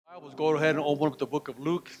Bibles, go ahead and open up the book of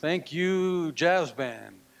Luke. Thank you, jazz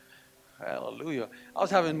band. Hallelujah. I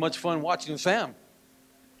was having much fun watching Sam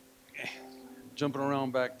jumping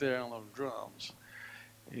around back there on those drums.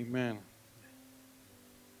 Amen.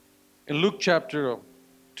 In Luke chapter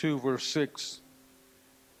 2, verse 6,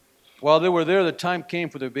 while they were there, the time came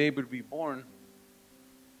for the baby to be born,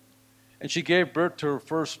 and she gave birth to her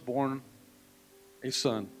firstborn, a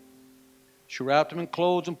son. She wrapped him in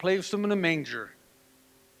clothes and placed him in a manger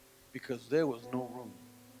because there was no room.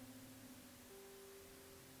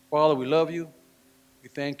 Father, we love you. We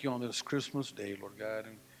thank you on this Christmas day, Lord God.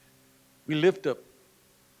 And we lift up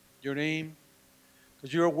your name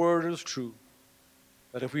because your word is true.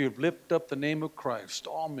 That if we lift up the name of Christ,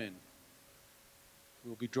 all men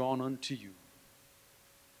will be drawn unto you.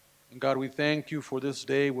 And God, we thank you for this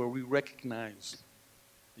day where we recognize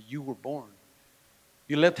that you were born.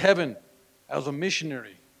 You left heaven as a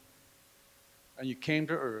missionary and you came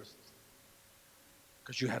to earth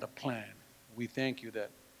because you had a plan. We thank you that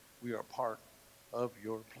we are part of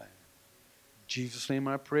your plan. In Jesus' name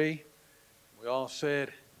I pray. We all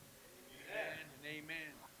said, amen and amen.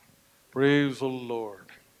 Praise the Lord.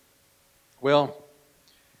 Well,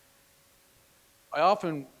 I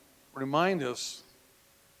often remind us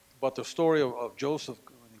about the story of Joseph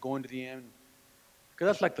going to the end, because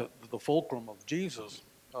that's like the fulcrum of Jesus'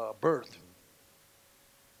 birth.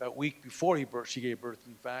 That week before she gave birth,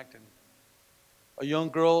 in fact, and a young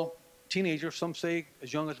girl, teenager, some say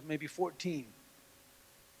as young as maybe 14,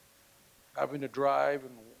 having to drive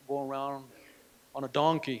and go around on a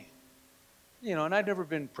donkey. And I'd never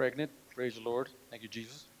been pregnant, praise the Lord, thank you,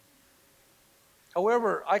 Jesus.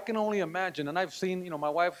 However, I can only imagine, and I've seen, my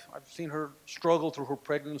wife, I've seen her struggle through her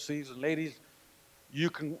pregnancies, and ladies, you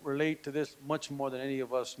can relate to this much more than any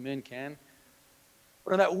of us men can.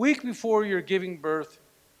 But on that week before you're giving birth,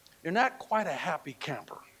 you're not quite a happy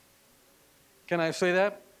camper. Can I say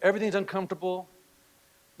that? Everything's uncomfortable.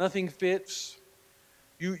 Nothing fits.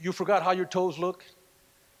 You forgot how your toes look.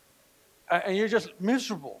 And you're just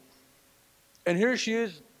miserable. And here she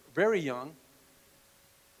is, very young,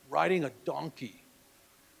 riding a donkey.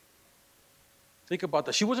 Think about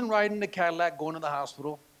that. She wasn't riding the Cadillac going to the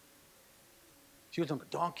hospital. She was on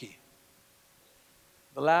a donkey.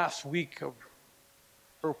 The last week of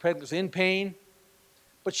her pregnancy, in pain.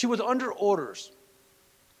 But she was under orders.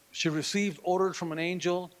 She received orders from an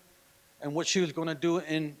angel and what she was going to do,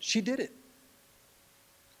 and she did it.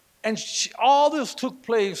 And all this took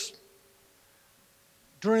place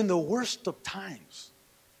during the worst of times.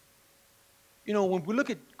 When we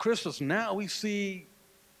look at Christmas now, we see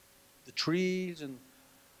the trees and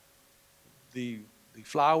the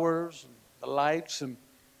flowers and the lights. And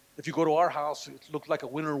if you go to our house, it looks like a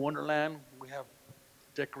winter wonderland. We have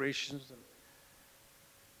decorations.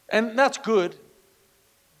 And that's good.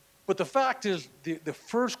 But the fact is, the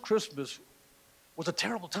first Christmas was a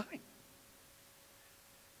terrible time.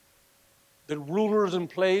 The rulers in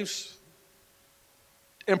place,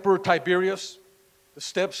 Emperor Tiberius, the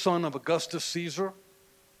stepson of Augustus Caesar,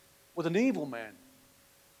 was an evil man.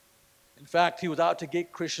 In fact, he was out to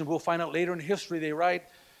get Christians. We'll find out later in history, they write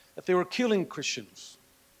that they were killing Christians.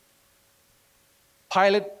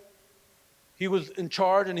 Pilate, he was in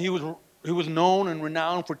charge, and he was known and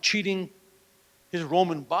renowned for cheating his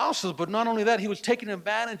Roman bosses, but not only that, he was taking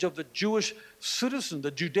advantage of the Jewish citizen,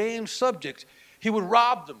 the Judean subject. He would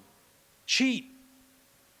rob them, cheat.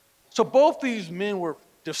 So both these men were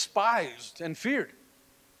despised and feared.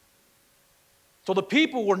 So the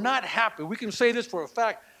people were not happy. We can say this for a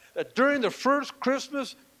fact, that during the first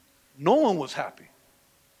Christmas, no one was happy.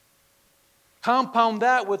 Compound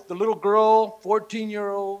that with the little girl,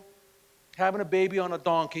 14-year-old, having a baby on a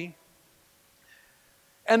donkey.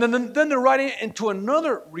 And then they're riding into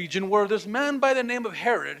another region where this man by the name of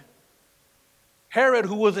Herod,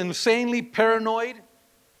 who was insanely paranoid,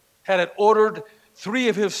 had ordered 3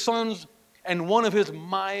 of his sons and 1 of his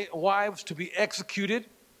wives to be executed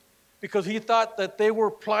because he thought that they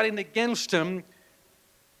were plotting against him.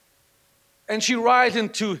 And she rides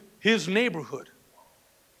into his neighborhood.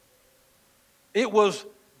 It was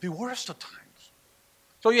the worst of times.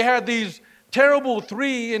 So you had these terrible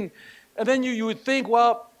 3, and then you would think,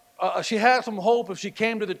 she had some hope if she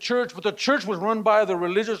came to the church, but the church was run by the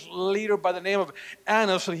religious leader by the name of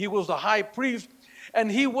Annas, and he was the high priest,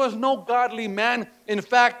 and he was no godly man. In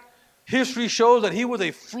fact, history shows that he was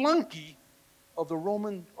a flunky of the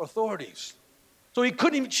Roman authorities. So she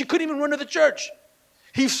couldn't even run to the church.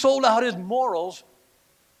 He sold out his morals,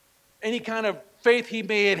 any kind of faith he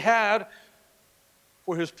may have had,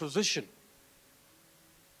 for his position.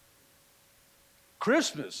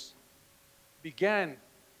 Christmas began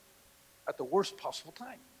at the worst possible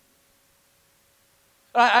time.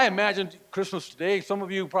 I imagine Christmas today, some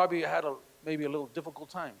of you probably had maybe a little difficult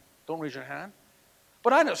time. Don't raise your hand.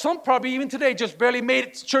 But I know some probably even today just barely made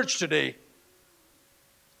it to church today.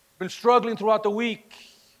 Been struggling throughout the week.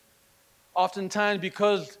 Oftentimes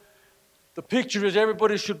because the picture is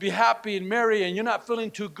everybody should be happy and merry and you're not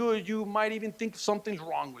feeling too good, you might even think something's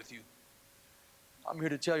wrong with you. I'm here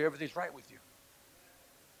to tell you everything's right with you.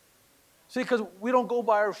 See, because we don't go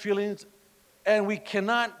by our feelings and we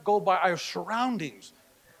cannot go by our surroundings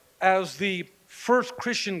as the first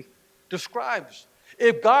Christian describes.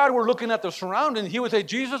 If God were looking at the surroundings, he would say,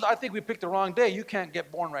 Jesus, I think we picked the wrong day. You can't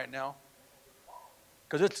get born right now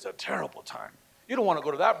because it's a terrible time. You don't want to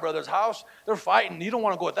go to that brother's house. They're fighting. You don't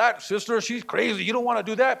want to go with that sister. She's crazy. You don't want to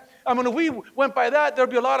do that. I mean, if we went by that, there'd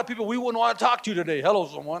be a lot of people we wouldn't want to talk to today. Hello,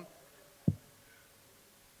 someone.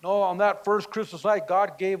 No, on that first Christmas night,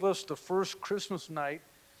 God gave us the first Christmas night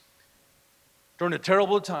during a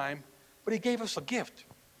terrible time, but he gave us a gift.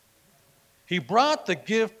 He brought the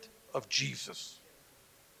gift of Jesus.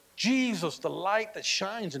 Jesus, the light that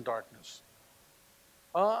shines in darkness.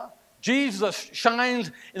 Jesus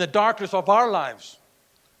shines in the darkness of our lives.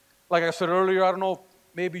 Like I said earlier, I don't know,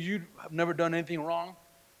 maybe you have never done anything wrong,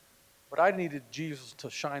 but I needed Jesus to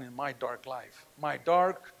shine in my dark life. My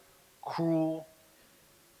dark, cruel,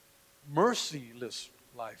 merciless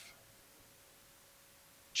life.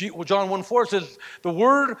 John 1:4 says, the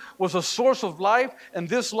Word was a source of life, and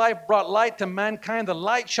this life brought light to mankind. The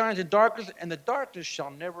light shines in darkness, and the darkness shall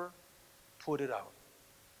never put it out.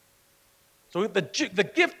 So the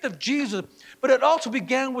gift of Jesus, but it also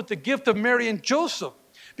began with the gift of Mary and Joseph,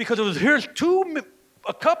 because here's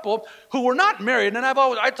a couple who were not married, and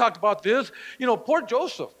I talked about this, poor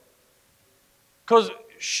Joseph, because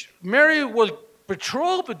Mary was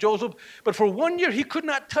betrothed to Joseph, but for 1 year he could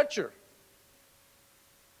not touch her.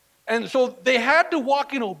 And so they had to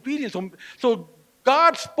walk in obedience. So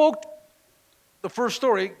God spoke the first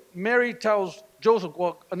story. Mary tells Joseph,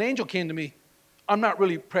 well, an angel came to me. I'm not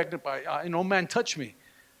really pregnant by, no man touched me.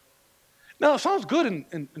 Now, it sounds good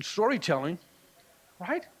in storytelling,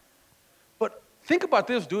 right? But think about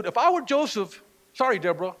this, dude. If I were Joseph, sorry,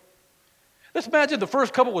 Deborah. Let's imagine the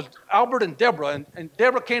first couple was Albert and Deborah. And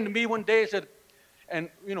Deborah came to me one day and said,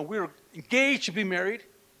 we were engaged to be married.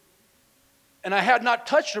 And I had not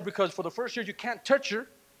touched her because for the first year you can't touch her. And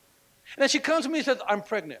then she comes to me and says, I'm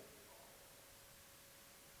pregnant.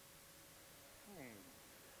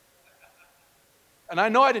 And I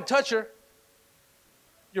know I didn't touch her.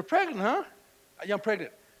 You're pregnant, huh? Yeah, I'm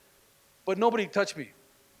pregnant. But nobody touched me.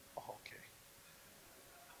 Oh, okay.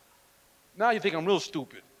 Now you think I'm real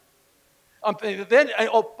stupid.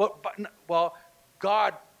 Well,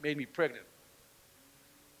 God made me pregnant.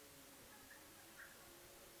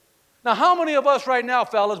 Now, how many of us right now,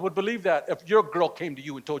 fellas, would believe that if your girl came to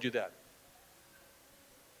you and told you that?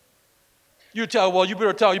 You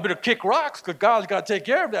better kick rocks because God's got to take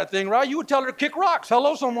care of that thing, right? You would tell her to kick rocks.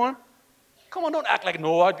 Hello, someone. Come on, don't act like,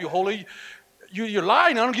 no, I'd be holy. You're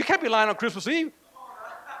lying on them. You can't be lying on Christmas Eve.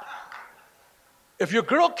 If your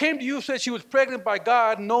girl came to you and said she was pregnant by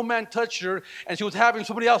God, no man touched her, and she was having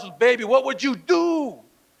somebody else's baby, what would you do?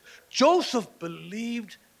 Joseph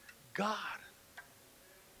believed God.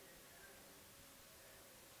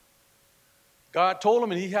 God told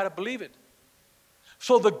him, and he had to believe it.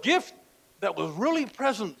 So the gift that was really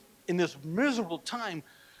present in this miserable time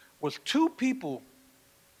was two people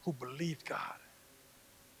who believed God.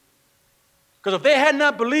 Because if they had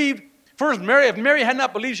not believed, if Mary had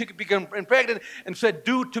not believed she could become pregnant and said,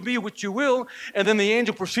 do to me what you will, and then the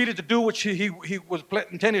angel proceeded to do what he was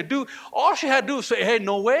intending to do, all she had to do was say, hey,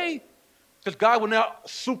 no way. Because God would not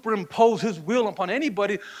superimpose his will upon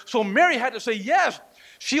anybody. So Mary had to say yes.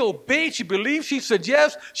 She obeyed, she believed, she said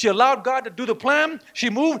yes, she allowed God to do the plan,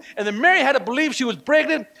 she moved, and then Mary had to believe she was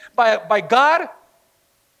pregnant by God.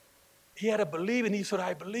 He had to believe, and he said,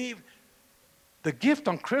 I believe. The gift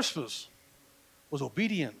on Christmas was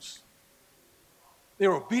obedience. They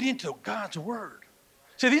were obedient to God's word.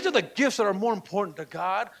 See, these are the gifts that are more important to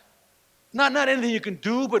God. Not anything you can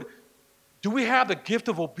do, but do we have the gift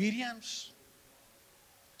of obedience?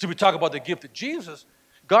 So we talk about the gift of Jesus.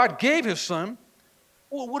 God gave his son.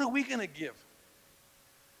 Well, what are we going to give?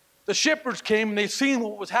 The shepherds came and they seen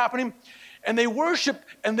what was happening and they worshiped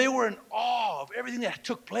and they were in awe of everything that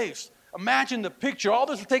took place. Imagine the picture. All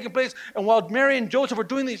this was taking place, and while Mary and Joseph are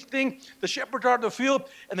doing these things, the shepherds are in the field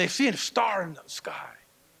and they see a star in the sky.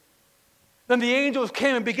 Then the angels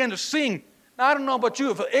came and began to sing. Now, I don't know about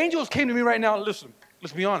you. If the angels came to me right now, listen,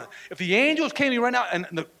 let's be honest. If the angels came to me right now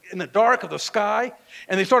in the dark of the sky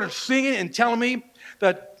and they started singing and telling me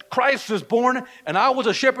that Christ was born and I was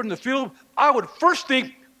a shepherd in the field, I would first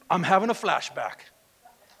think, I'm having a flashback.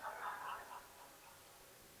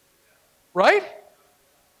 Right?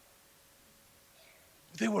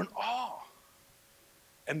 They were in awe.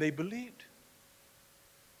 And they believed.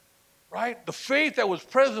 Right? The faith that was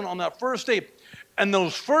present on that first day. And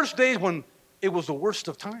those first days when it was the worst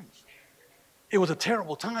of times. It was a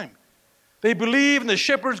terrible time. They believed and the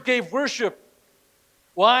shepherds gave worship.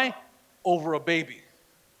 Why? Over a baby.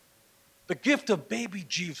 The gift of baby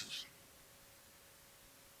Jesus.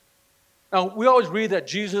 Now, we always read that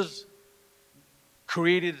Jesus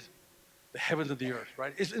created the heavens and the earth,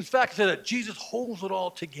 right? In fact, it says that Jesus holds it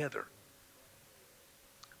all together.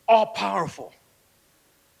 All powerful.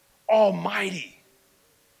 Almighty.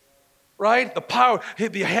 Right? The power,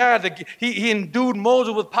 he endued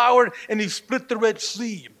Moses with power and he split the Red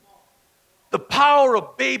Sea. The power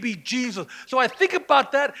of baby Jesus. So I think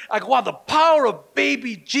about that. I go, wow, the power of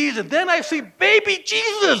baby Jesus. Then I see baby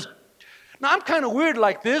Jesus. Now, I'm kind of weird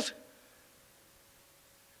like this.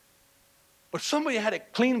 But somebody had to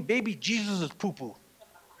clean baby Jesus' poo-poo.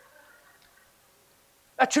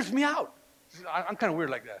 That trips me out. I'm kind of weird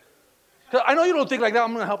like that. 'Cause I know you don't think like that. I'm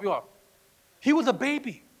going to help you out. He was a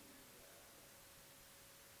baby.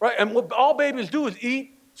 Right? And what all babies do is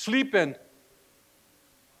eat, sleep, and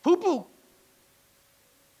poo-poo.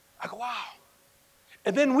 I go, wow.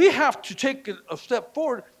 And then we have to take a step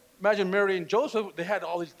forward. Imagine Mary and Joseph, they had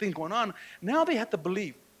all these things going on. Now they had to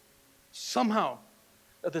believe somehow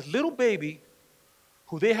that this little baby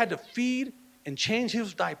who they had to feed and change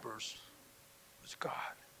his diapers was God.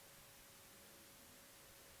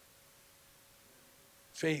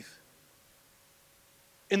 Faith.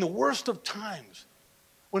 In the worst of times,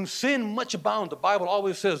 when sin much abounds, the Bible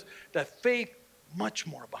always says that faith much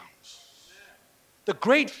more abounds. The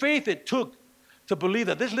great faith it took to believe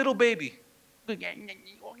that this little baby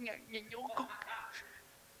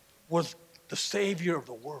was the Savior of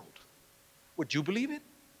the world. Would you believe it?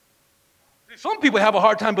 Some people have a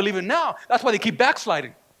hard time believing now. That's why they keep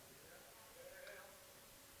backsliding.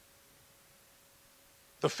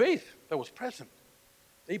 The faith that was present,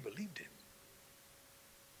 they believed it.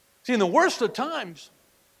 See, in the worst of times,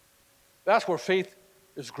 that's where faith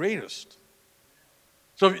is greatest.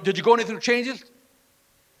 So did you go through changes?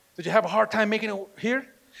 Did you have a hard time making it here?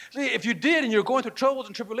 See, if you did and you're going through troubles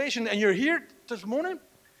and tribulation and you're here this morning,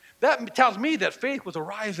 that tells me that faith was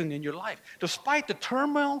arising in your life. Despite the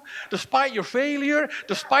turmoil, despite your failure,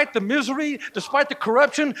 despite the misery, despite the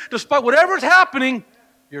corruption, despite whatever's happening,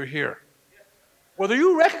 you're here. Whether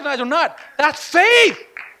you recognize or not, that's faith.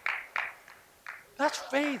 That's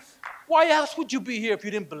faith. Why else would you be here if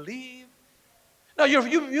you didn't believe? Now,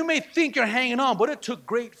 you may think you're hanging on, but it took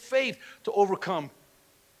great faith to overcome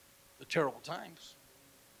the terrible times.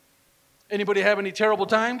 Anybody have any terrible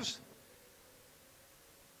times?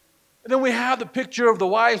 And then we have the picture of the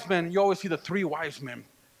wise men. You always see the 3 wise men,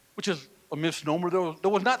 which is a misnomer. There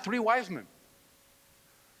was not 3 wise men.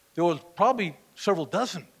 There was probably several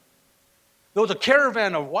dozen. There was a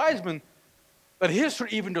caravan of wise men that history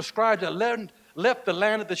even describes that left the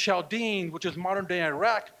land of the Chaldeans, which is modern-day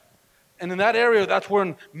Iraq. And in that area, that's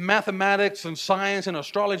where mathematics and science and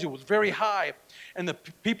astrology was very high. And the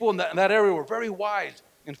people in that area were very wise.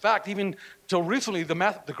 In fact, even till recently, the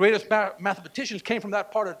greatest mathematicians came from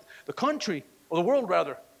that part of the country, or the world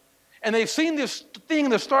rather. And they've seen this thing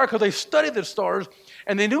in the stars because they studied the stars,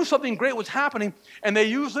 and they knew something great was happening, and they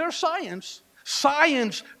used their science.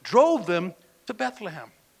 Science drove them to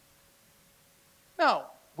Bethlehem.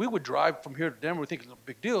 Now, we would drive from here to Denver, we think it's a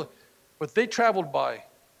big deal, but they traveled by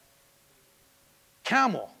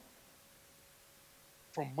camel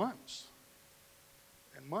for months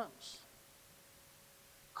and months.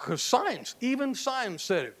 Because science, even science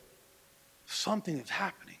said it, something is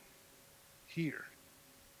happening here.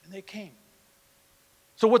 And they came.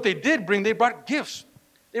 So what they did bring, they brought gifts.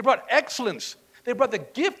 They brought excellence. They brought the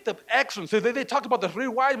gift of excellence. So they talked about the 3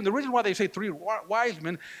 wise men. The reason why they say 3 wise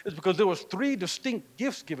men is because there was 3 distinct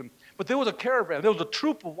gifts given. But there was a caravan. There was a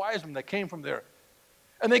troop of wise men that came from there.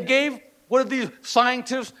 And they gave, what are these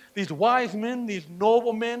scientists, these wise men, these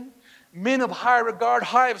noble men of high regard,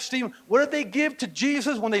 high esteem, what did they give to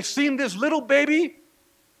Jesus when they seen this little baby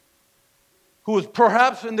who was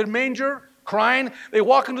perhaps in the manger crying? They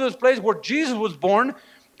walk into this place where Jesus was born.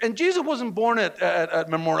 And Jesus wasn't born at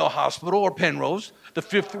Memorial Hospital or Penrose,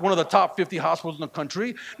 one of the top 50 hospitals in the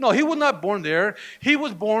country. No, he was not born there. He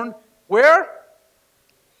was born where?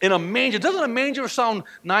 In a manger. Doesn't a manger sound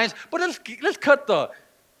nice? But let's cut to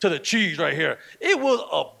the cheese right here. It was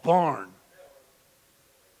a barn.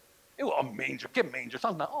 It was a manger. Get manger.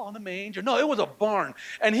 Sounds like, oh, the manger. No, it was a barn.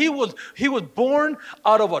 And he was born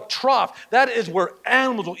out of a trough. That is where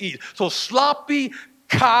animals will eat. So sloppy,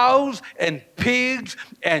 cows and pigs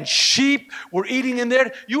and sheep were eating in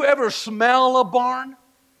there. You ever smell a barn?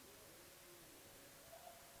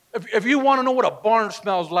 If you want to know what a barn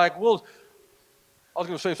smells like, well, I was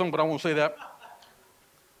going to say something, but I won't say that.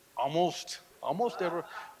 Almost ever.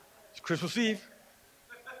 It's Christmas Eve.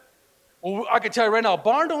 Well, I can tell you right now, a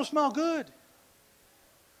barn don't smell good.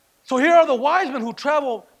 So here are the wise men who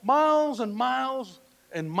travel miles and miles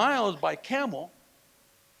and miles by camel,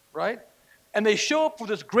 right? And they show up for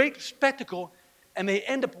this great spectacle, and they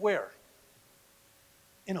end up where?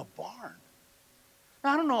 In a barn.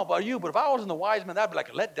 Now, I don't know about you, but if I wasn't the wise man, that'd be like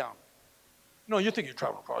a letdown. You know, you think you're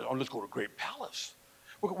traveling across, oh, let's go to a great palace.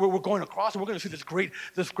 We're going across, and we're going to see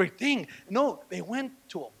this great thing. No, they went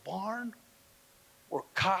to a barn where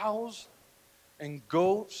cows and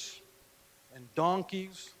goats and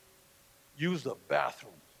donkeys use the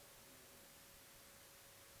bathroom.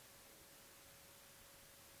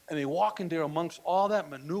 And they walk in there amongst all that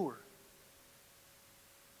manure,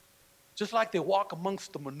 just like they walk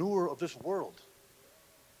amongst the manure of this world.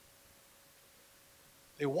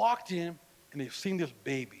 They walked in and they've seen this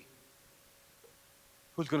baby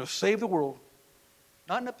who's going to save the world,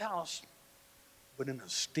 not in a palace, but in a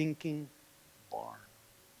stinking barn.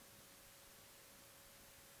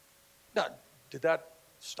 Now, did that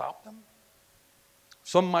stop them?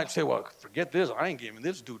 Some might say, well, forget this. I ain't giving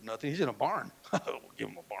this dude nothing. He's in a barn. We'll give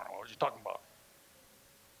him a barn. What are you talking about?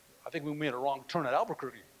 I think we made a wrong turn at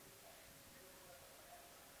Albuquerque.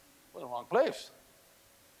 We're in the wrong place.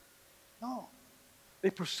 No. They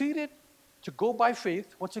proceeded to go by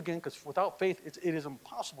faith, once again, because without faith, it is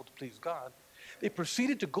impossible to please God. They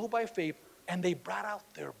proceeded to go by faith, and they brought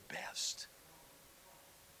out their best.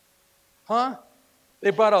 They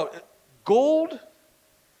brought out gold,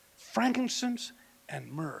 frankincense, and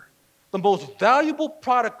myrrh. The most valuable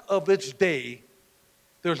product of its day.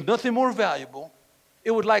 There's nothing more valuable.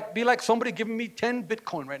 It would be like somebody giving me 10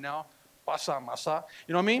 Bitcoin right now. Basa masa.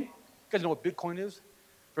 You know what I mean? You guys know what Bitcoin is?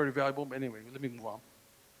 Very valuable. But anyway, let me move on.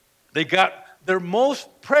 They got their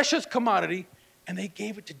most precious commodity, and they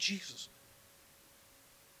gave it to Jesus.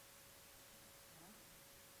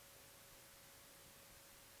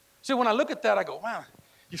 See, when I look at that, I go, wow,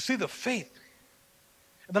 you see the faith.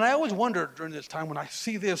 And then I always wonder during this time when I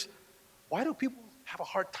see this, why do people have a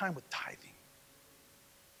hard time with tithing?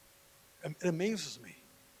 It amazes me.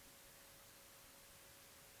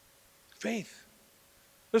 Faith.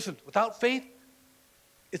 Listen, without faith,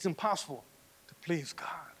 it's impossible to please God.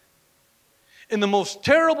 In the most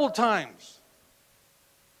terrible times,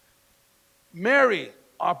 Mary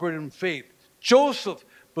operated in faith. Joseph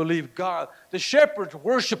believed God. The shepherds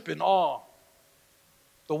worship in awe.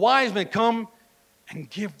 The wise men come and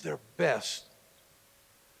give their best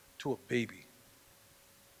to a baby.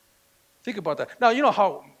 Think about that. Now, you know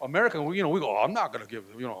how American, we go, oh, I'm not going to give,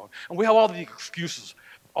 and we have all these excuses.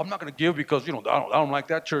 I'm not going to give because, I don't like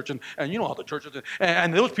that church, and you know how the church is,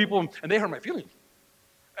 and those people, and they hurt my feelings.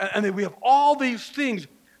 And then we have all these things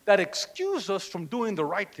that excuse us from doing the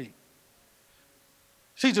right thing.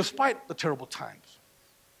 See, despite the terrible times,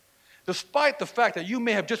 despite the fact that you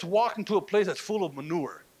may have just walked into a place that's full of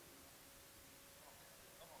manure.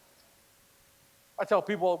 I tell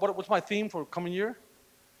people, what's my theme for coming year?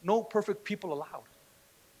 No perfect people allowed.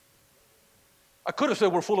 I could have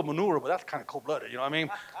said we're full of manure, but that's kind of cold-blooded, you know what I mean?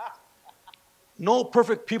 No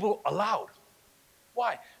perfect people allowed.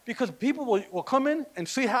 Why? Because people will come in and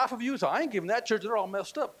see half of you, so I ain't giving that church, they're all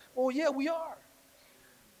messed up. Well, yeah, we are.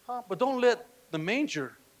 But don't let the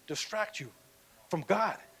manger distract you from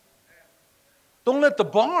God. Don't let the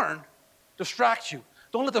barn distract you.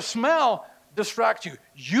 Don't let the smell distract you.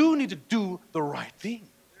 You need to do the right thing.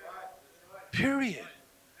 Period.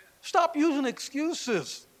 Stop using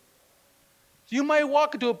excuses. You might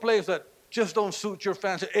walk into a place that just don't suit your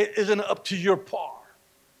fancy. It isn't up to your par.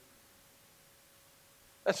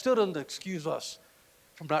 That still doesn't excuse us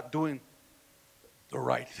from not doing the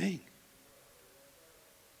right thing.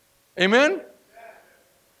 Amen?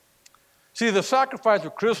 See, the sacrifice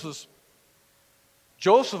of Christmas,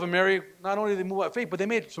 Joseph and Mary, not only did they move by faith, but they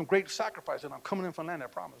made some great sacrifices. And I'm coming in from land, I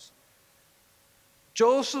promise.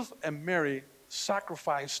 Joseph and Mary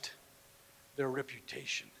sacrificed their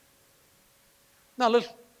reputation. Now, let's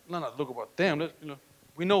not look about them.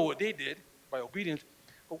 We know what they did by obedience.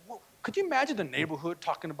 But could you imagine the neighborhood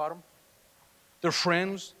talking about them? Their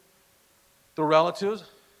friends, their relatives,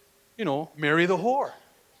 Mary the whore.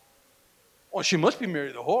 Oh, she must be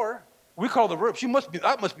Mary the whore. We call the verb.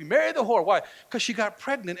 That must be Mary the whore. Why? Because she got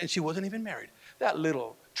pregnant and she wasn't even married. That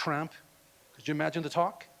little tramp. Could you imagine the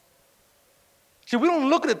talk? See, we don't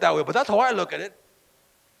look at it that way, but that's how I look at it.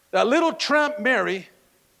 That little tramp Mary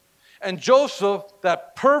And Joseph,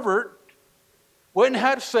 that pervert, went and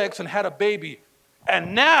had sex and had a baby.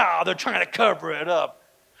 And now they're trying to cover it up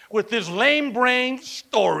with this lame-brained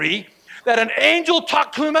story that an angel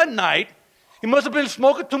talked to him at night. He must have been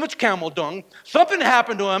smoking too much camel dung. Something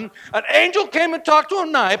happened to him. An angel came and talked to him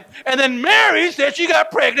at night. And then Mary said she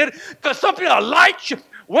got pregnant because a light.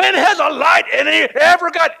 When has a light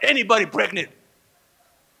ever got anybody pregnant?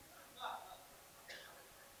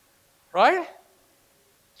 Right?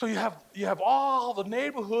 So you have all the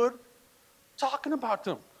neighborhood talking about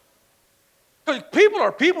them. Because people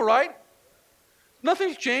are people, right?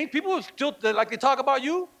 Nothing's changed. People are still, like they talk about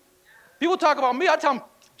you. People talk about me. I tell them,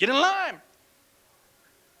 get in line.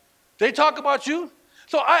 They talk about you.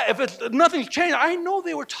 So nothing's changed, I know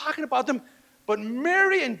they were talking about them. But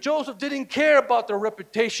Mary and Joseph didn't care about their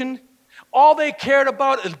reputation. All they cared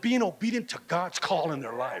about is being obedient to God's call in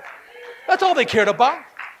their life. That's all they cared about.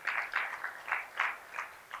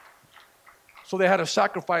 So they had to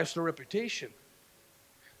sacrifice their reputation.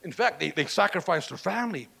 In fact, they sacrificed their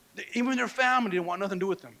family. Even their family didn't want nothing to do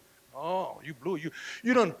with them. Oh, you blew.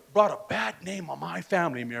 You done brought a bad name on my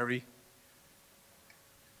family, Mary.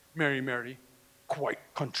 Mary, quite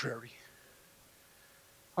contrary.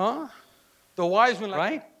 Huh? The wise men,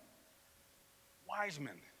 right? Wise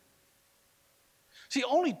men. See,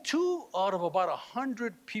 only 2 out of about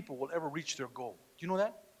 100 people will ever reach their goal. Do you know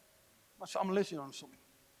that? I'm listening on something.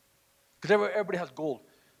 Because everybody has goals.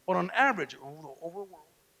 But on average, over the world,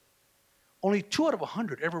 only 2 out of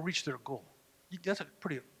 100 ever reach their goal. That's a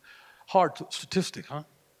pretty hard statistic, huh?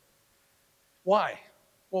 Why?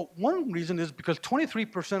 Well, one reason is because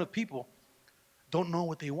 23% of people don't know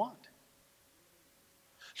what they want.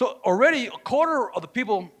 So already a quarter of the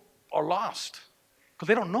people are lost because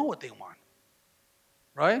they don't know what they want.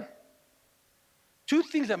 Right? 2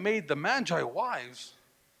 things that made the Magi wise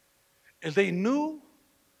is they knew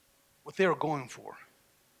what they were going for.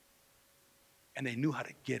 And they knew how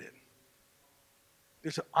to get it. They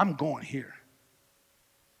said, I'm going here.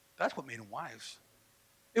 That's what made them wise.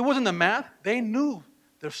 It wasn't the math. They knew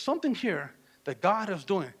there's something here that God is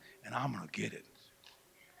doing, and I'm going to get it.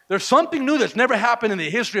 There's something new that's never happened in the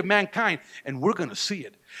history of mankind, and we're going to see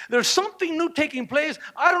it. There's something new taking place.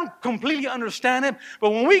 I don't completely understand it, but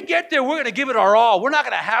when we get there, we're going to give it our all. We're not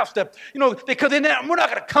going to half-step. We're not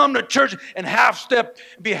going to come to church and half-step,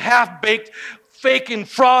 be half-baked, faking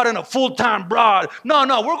fraud and a full-time broad. No,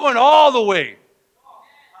 we're going all the way.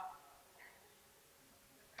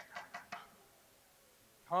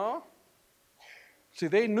 Huh? See,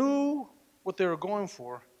 they knew what they were going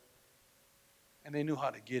for, and they knew how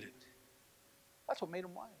to get it. That's what made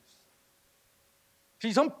them wise.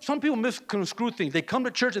 See, some people misconstrue things. They come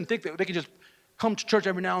to church and think that they can just come to church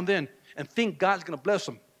every now and then and think God's going to bless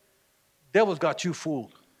them. Devil's got you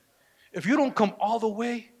fooled. If you don't come all the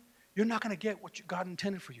way, you're not going to get what God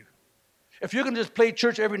intended for you. If you're going to just play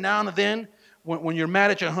church every now and then when you're mad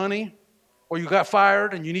at your honey or you got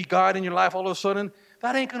fired and you need God in your life all of a sudden,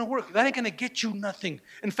 that ain't going to work. That ain't going to get you nothing.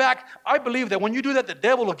 In fact, I believe that when you do that, the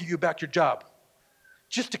devil will give you back your job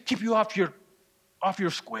just to keep you off your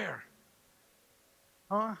square.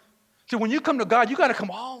 Huh? So when you come to God, you got to come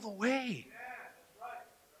all the way.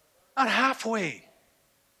 Not halfway.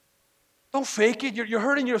 Don't fake it. You're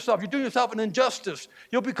hurting yourself. You're doing yourself an injustice.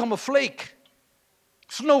 You'll become a flake.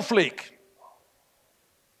 Snowflake.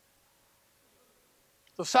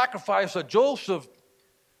 The sacrifice of Joseph,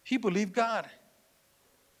 he believed God.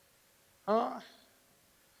 Huh?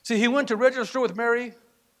 See, he went to register with Mary,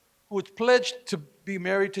 who was pledged to be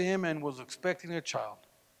married to him and was expecting a child.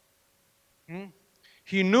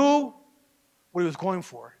 He knew what he was going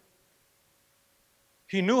for.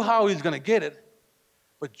 He knew how he was going to get it,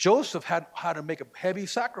 but Joseph had to make a heavy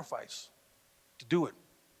sacrifice to do it.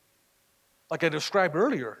 Like I described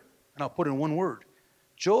earlier, and I'll put it in one word.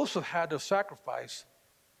 Joseph had to sacrifice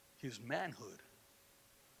his manhood.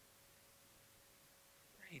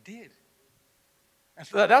 He did. And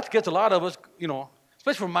so that gets a lot of us,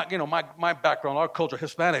 especially from my background, our culture,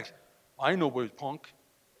 Hispanics. I know where he's punk.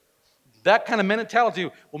 That kind of mentality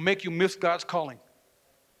will make you miss God's calling.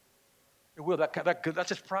 It will. That's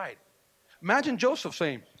just pride. Imagine Joseph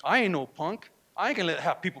saying, I ain't no punk. I ain't going to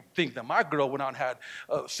have people think that my girl went out and had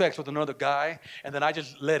sex with another guy, and then I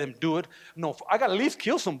just let him do it. No, I got to at least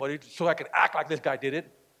kill somebody so I could act like this guy did it.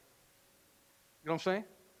 You know what I'm saying?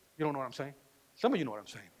 You don't know what I'm saying? Some of you know what I'm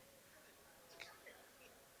saying.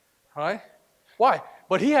 All right? Why?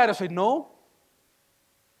 But he had to say no.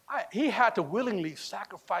 He had to willingly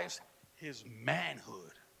sacrifice his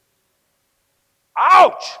manhood.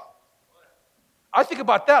 Ouch! I think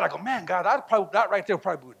about that. I go, man, God, that right there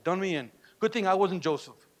probably would have done me in. Good thing I wasn't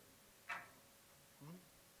Joseph.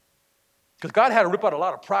 Because God had to rip out a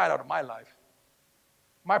lot of pride out of my life.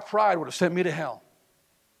 My pride would have sent me to hell.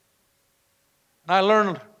 And I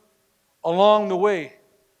learned along the way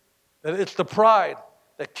that it's the pride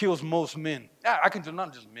that kills most men. I can do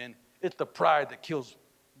not just men. It's the pride that kills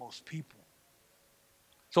most people.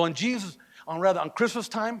 So on Christmas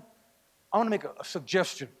time, I want to make a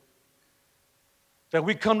suggestion that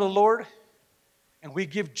we come to the Lord and we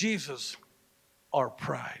give Jesus our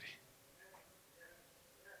pride.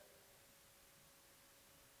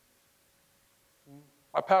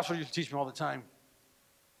 My pastor used to teach me all the time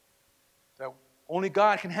that only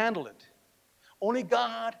God can handle it. Only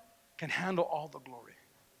God can handle all the glory,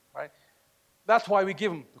 right? That's why we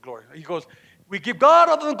give him the glory. He goes, we give God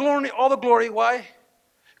all the glory. Why?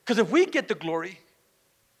 Because if we get the glory,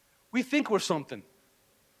 we think we're something.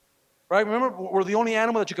 Right? Remember, we're the only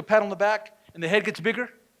animal that you can pat on the back and the head gets bigger?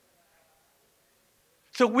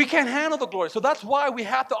 So we can't handle the glory. So that's why we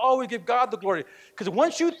have to always give God the glory. Because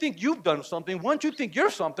once you think you've done something, once you think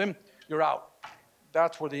you're something, you're out.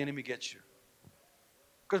 That's where the enemy gets you.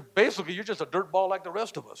 Because basically, you're just a dirt ball like the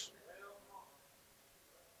rest of us.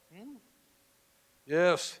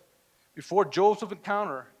 Yes. Before Joseph's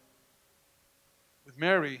encounter with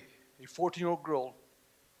Mary, a 14-year-old girl,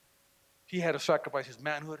 he had to sacrifice his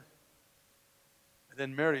manhood. And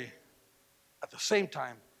then Mary, at the same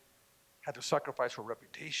time, had to sacrifice her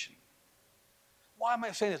reputation. Why am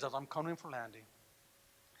I saying this as I'm coming for landing?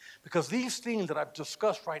 Because these things that I've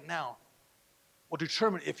discussed right now will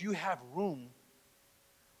determine if you have room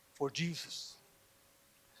for Jesus.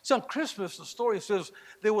 See, on Christmas, the story says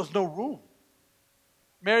there was no room.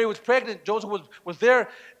 Mary was pregnant, Joseph was there,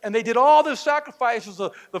 and they did all the sacrifices.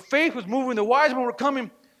 The faith was moving, the wise men were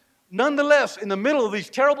coming. Nonetheless, in the middle of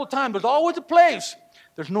these terrible times, there's always a place.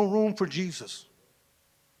 There's no room for Jesus.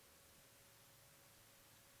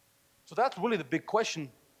 So that's really the big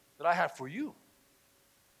question that I have for you.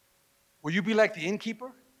 Will you be like the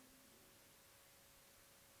innkeeper?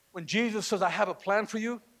 When Jesus says, I have a plan for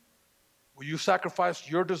you, will you sacrifice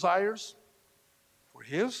your desires for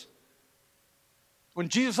his? When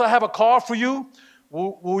Jesus says, I have a call for you,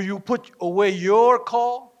 will you put away your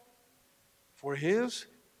call for his?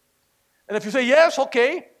 And if you say yes,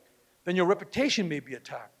 okay, then your reputation may be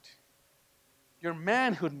attacked. Your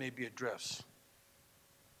manhood may be addressed.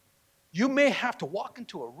 You may have to walk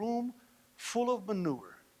into a room full of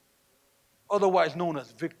manure, otherwise known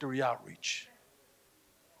as victory outreach.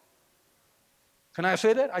 Can I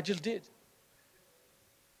say that? I just did.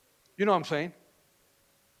 You know what I'm saying?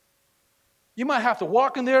 You might have to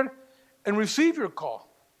walk in there and receive your call.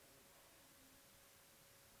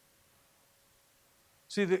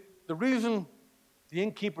 See, the reason the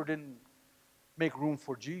innkeeper didn't make room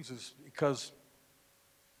for Jesus because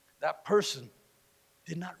that person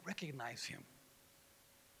did not recognize him.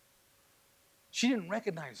 She didn't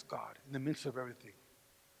recognize God in the midst of everything.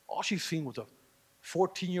 All she seen was a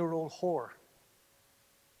 14-year-old whore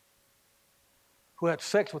who had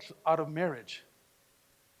sex out of marriage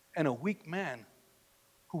and a weak man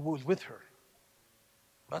who was with her.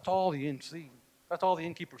 That's all the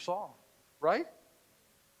innkeeper saw, right?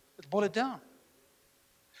 Let's boil it down.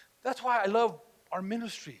 That's why I love our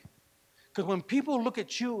ministry. Because when people look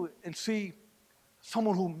at you and see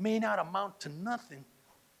someone who may not amount to nothing,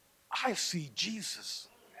 I see Jesus.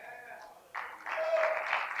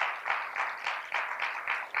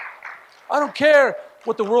 I don't care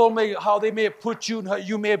what the world how they may have put you, and how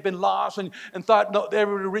you may have been lost and thought, no, they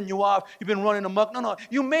would have written you off. You've been running amok. No,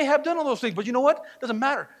 you may have done all those things, but you know what? Doesn't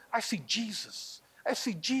matter. I see Jesus. I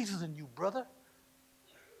see Jesus in you, brother.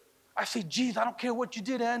 I see Jesus. I don't care what you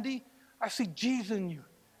did, Andy. I see Jesus in you.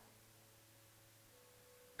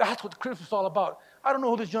 That's what Christmas is all about. I don't know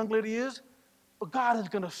who this young lady is, but God is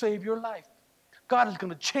going to save your life. God is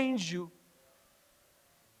going to change you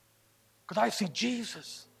because I see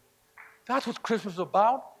Jesus. That's what Christmas is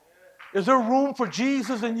about. Is there room for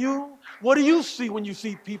Jesus in you? What do you see when you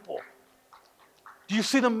see people? Do you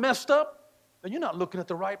see them messed up? Then you're not looking at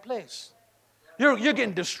the right place. You're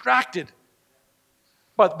getting distracted.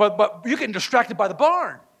 But you're getting distracted by the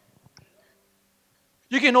barn.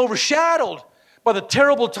 You're getting overshadowed by the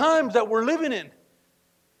terrible times that we're living in.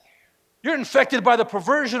 You're infected by the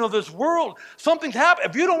perversion of this world. Something's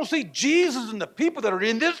happened. If you don't see Jesus in the people that are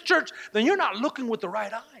in this church, then you're not looking with the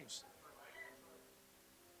right eyes.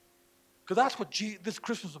 Because that's what this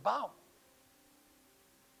Christmas is about.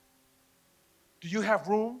 Do you have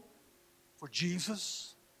room for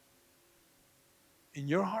Jesus in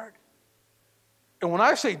your heart? And when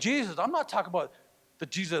I say Jesus, I'm not talking about the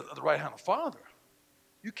Jesus at the right hand of the Father.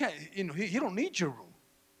 You can't, he don't need your room.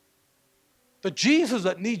 The Jesus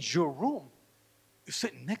that needs your room is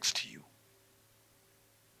sitting next to you.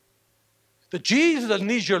 The Jesus that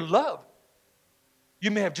needs your love,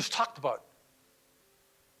 you may have just talked about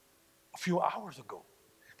a few hours ago.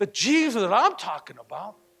 The Jesus that I'm talking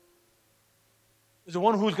about is the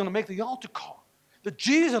one who's going to make the altar call. The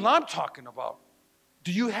Jesus that I'm talking about,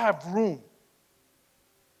 do you have room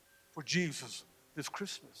for Jesus this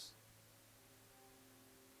Christmas?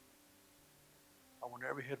 I want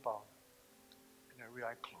every head bowed and every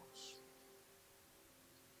eye closed.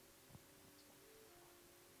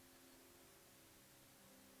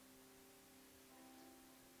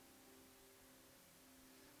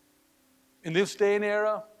 In this day and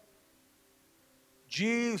era,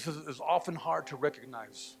 Jesus is often hard to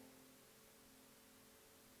recognize.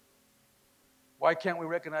 Why can't we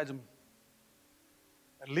recognize him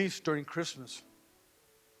at least during Christmas?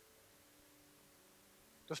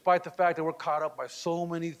 Despite the fact that we're caught up by so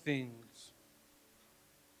many things.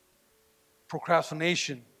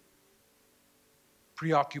 Procrastination,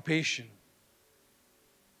 preoccupation.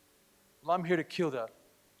 Well, I'm here to kill that.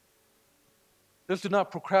 Let's do not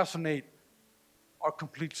procrastinate our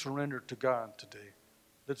complete surrender to God today.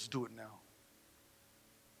 Let's do it now.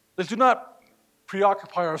 Let's do not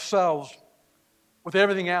preoccupy ourselves with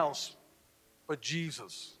everything else but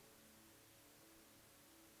Jesus.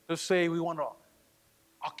 Let's say we want to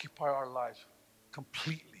occupy our lives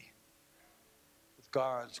completely with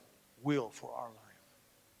God's will for our life.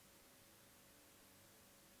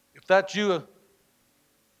 If that's you,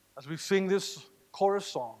 as we sing this chorus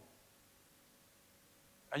song,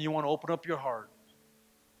 and you want to open up your heart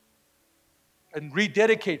and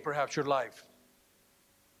rededicate perhaps your life.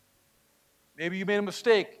 Maybe you made a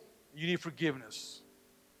mistake. You need forgiveness.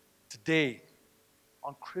 Today,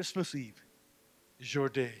 on Christmas Eve, is your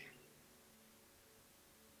day.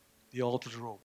 The altar's open.